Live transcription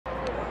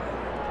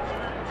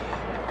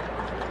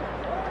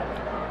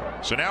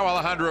So now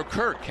Alejandro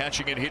Kirk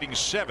catching and hitting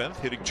 7th,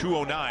 hitting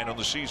 .209 on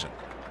the season.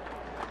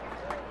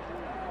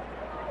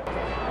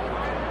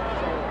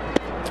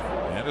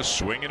 And a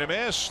swing and a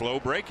miss, slow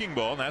breaking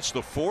ball, and that's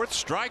the 4th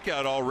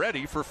strikeout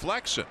already for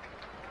Flexen.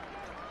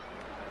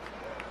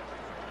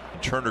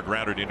 Turner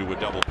grounded into a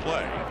double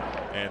play,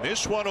 and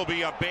this one will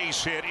be a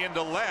base hit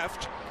into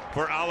left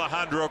for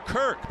Alejandro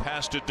Kirk,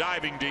 past a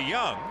diving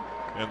DeYoung,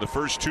 and the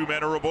first 2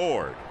 men are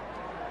aboard.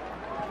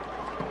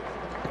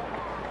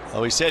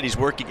 Oh, he said he's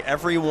working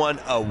everyone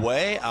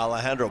away.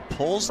 Alejandro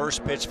pulls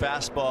first pitch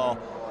fastball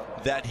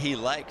that he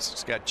likes.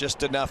 It's got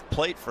just enough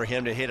plate for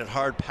him to hit it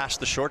hard past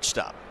the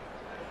shortstop.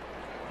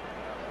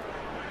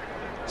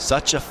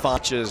 Such a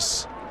fun.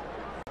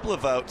 Couple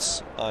of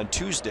outs on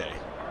Tuesday.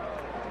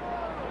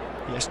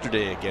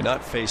 Yesterday again,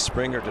 not face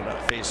Springer, did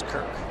not face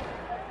Kirk.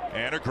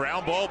 And a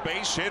ground ball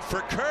base hit for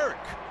Kirk.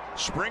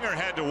 Springer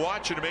had to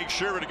watch it to make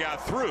sure it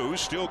got through.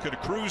 Still could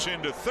cruise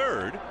into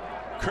 3rd.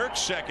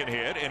 Kirk's second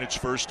hit, and it's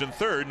 1st and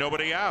 3rd,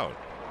 nobody out.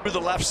 To the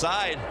left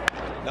side,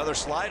 another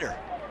slider.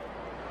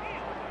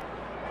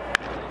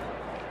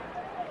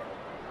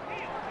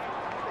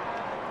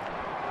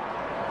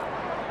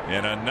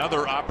 And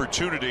another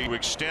opportunity to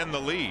extend the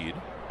lead.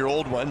 Your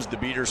old ones, the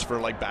beaters for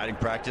like batting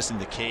practice in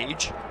the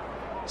cage.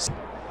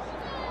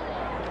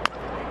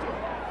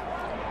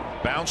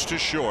 Bounce to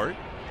short.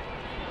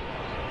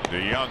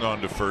 DeYoung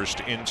on to first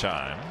in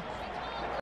time.